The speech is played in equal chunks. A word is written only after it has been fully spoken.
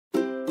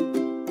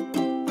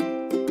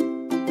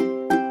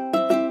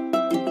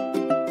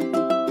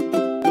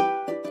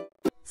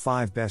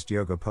5 Best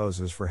Yoga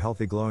Poses for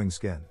Healthy Glowing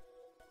Skin.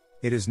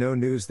 It is no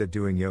news that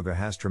doing yoga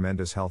has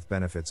tremendous health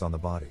benefits on the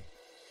body.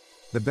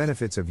 The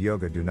benefits of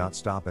yoga do not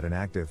stop at an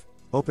active,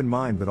 open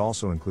mind but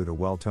also include a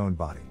well-toned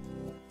body.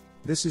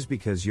 This is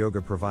because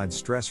yoga provides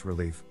stress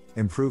relief,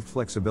 improved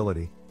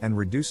flexibility, and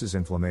reduces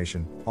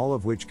inflammation, all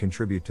of which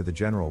contribute to the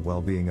general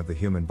well-being of the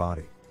human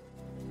body.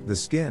 The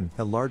skin,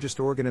 the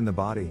largest organ in the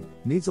body,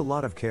 needs a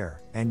lot of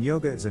care, and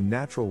yoga is a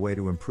natural way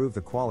to improve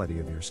the quality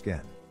of your skin.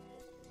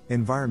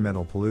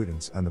 Environmental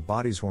pollutants and the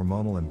body's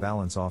hormonal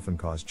imbalance often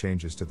cause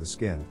changes to the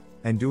skin,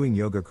 and doing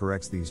yoga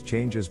corrects these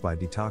changes by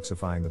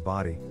detoxifying the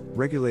body,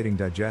 regulating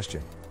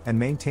digestion, and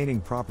maintaining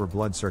proper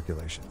blood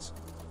circulations.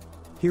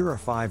 Here are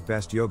 5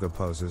 best yoga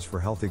poses for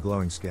healthy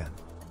glowing skin.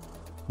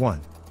 1.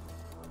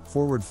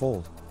 Forward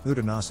Fold,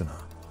 Uttanasana.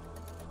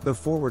 The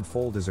forward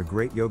fold is a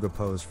great yoga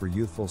pose for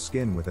youthful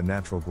skin with a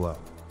natural glow.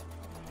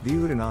 The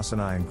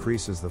Uttanasana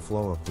increases the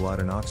flow of blood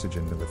and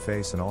oxygen to the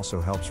face and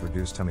also helps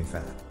reduce tummy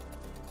fat.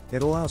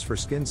 It allows for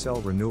skin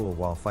cell renewal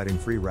while fighting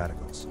free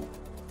radicals.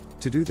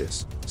 To do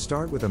this,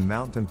 start with a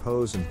mountain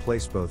pose and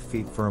place both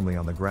feet firmly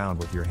on the ground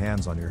with your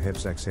hands on your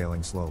hips,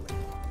 exhaling slowly.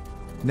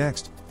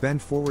 Next,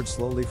 bend forward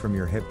slowly from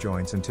your hip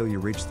joints until you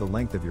reach the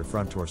length of your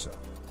front torso.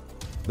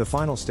 The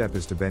final step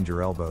is to bend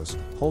your elbows,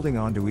 holding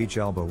onto each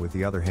elbow with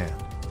the other hand.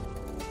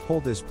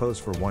 Hold this pose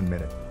for 1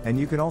 minute, and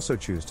you can also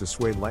choose to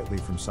sway lightly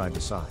from side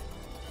to side.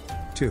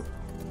 2.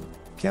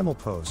 Camel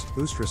Pose,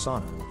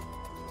 Ustrasana.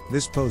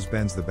 This pose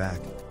bends the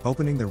back,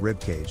 opening the rib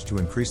cage to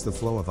increase the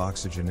flow of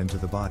oxygen into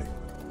the body.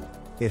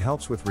 It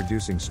helps with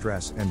reducing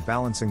stress and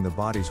balancing the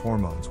body's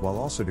hormones while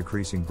also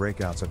decreasing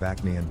breakouts of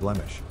acne and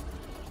blemish.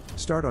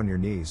 Start on your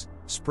knees,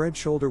 spread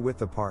shoulder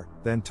width apart,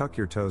 then tuck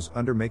your toes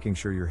under, making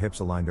sure your hips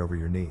aligned over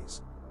your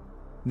knees.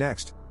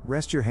 Next,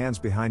 rest your hands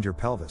behind your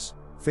pelvis,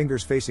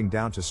 fingers facing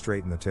down to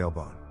straighten the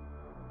tailbone.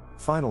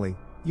 Finally,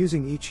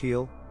 using each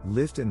heel,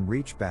 lift and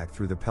reach back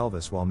through the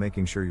pelvis while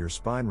making sure your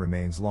spine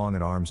remains long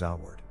and arms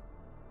outward.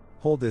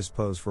 Hold this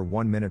pose for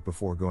 1 minute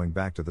before going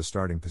back to the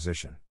starting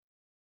position.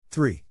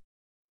 3.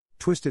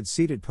 Twisted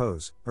Seated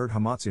Pose, Ardha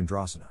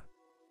Matsyendrasana.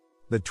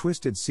 The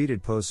twisted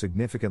seated pose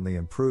significantly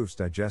improves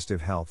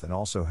digestive health and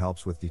also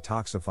helps with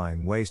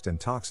detoxifying waste and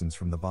toxins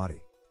from the body.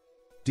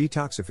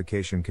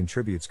 Detoxification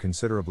contributes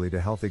considerably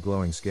to healthy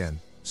glowing skin,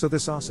 so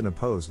this asana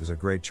pose is a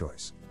great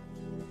choice.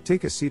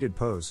 Take a seated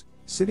pose,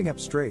 sitting up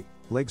straight,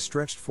 legs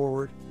stretched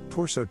forward,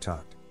 torso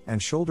tucked,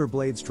 and shoulder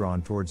blades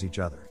drawn towards each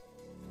other.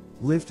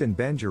 Lift and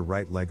bend your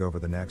right leg over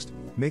the next,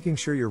 making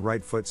sure your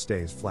right foot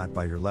stays flat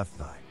by your left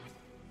thigh.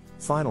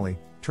 Finally,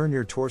 turn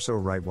your torso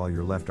right while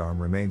your left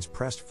arm remains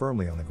pressed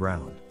firmly on the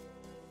ground.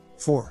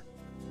 4.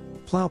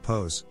 Plough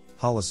Pose,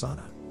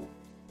 Halasana.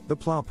 The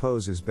plough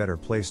pose is better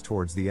placed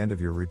towards the end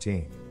of your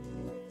routine.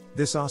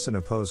 This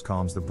asana pose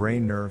calms the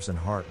brain, nerves and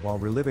heart while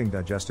reliving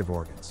digestive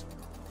organs.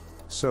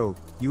 So,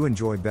 you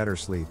enjoy better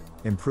sleep,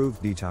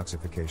 improved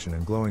detoxification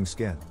and glowing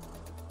skin.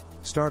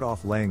 Start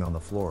off laying on the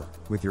floor,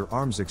 with your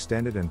arms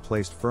extended and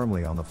placed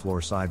firmly on the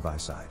floor side by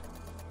side.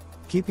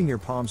 Keeping your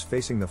palms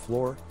facing the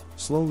floor,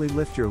 slowly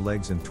lift your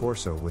legs and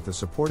torso with the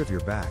support of your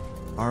back,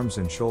 arms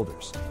and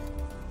shoulders.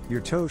 Your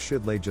toes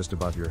should lay just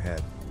above your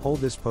head. Hold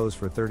this pose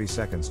for 30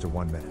 seconds to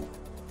 1 minute.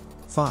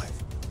 5.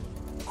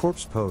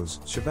 Corpse Pose,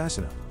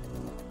 Savasana.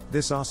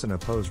 This asana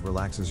pose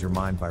relaxes your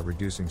mind by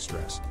reducing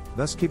stress,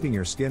 thus keeping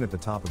your skin at the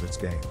top of its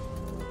game.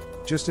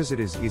 Just as it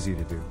is easy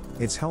to do,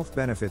 its health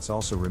benefits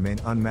also remain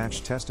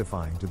unmatched,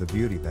 testifying to the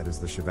beauty that is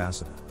the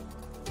Savasana.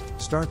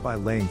 Start by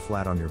laying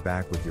flat on your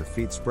back with your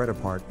feet spread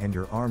apart and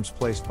your arms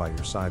placed by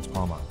your sides,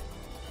 palm up.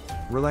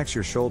 Relax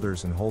your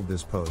shoulders and hold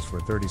this pose for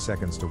 30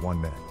 seconds to 1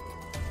 minute.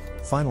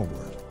 Final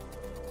word.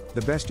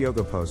 The best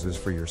yoga poses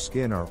for your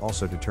skin are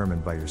also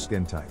determined by your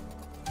skin type.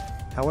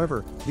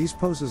 However, these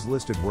poses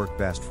listed work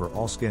best for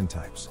all skin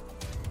types.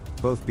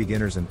 Both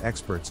beginners and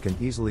experts can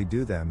easily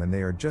do them, and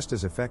they are just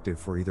as effective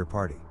for either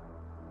party.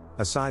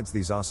 Besides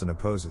these asana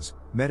poses,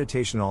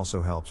 meditation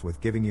also helps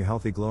with giving you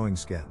healthy glowing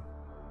skin.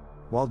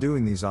 While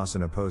doing these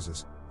asana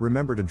poses,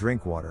 remember to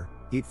drink water,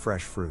 eat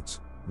fresh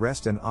fruits,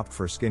 rest and opt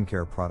for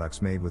skincare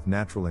products made with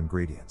natural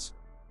ingredients.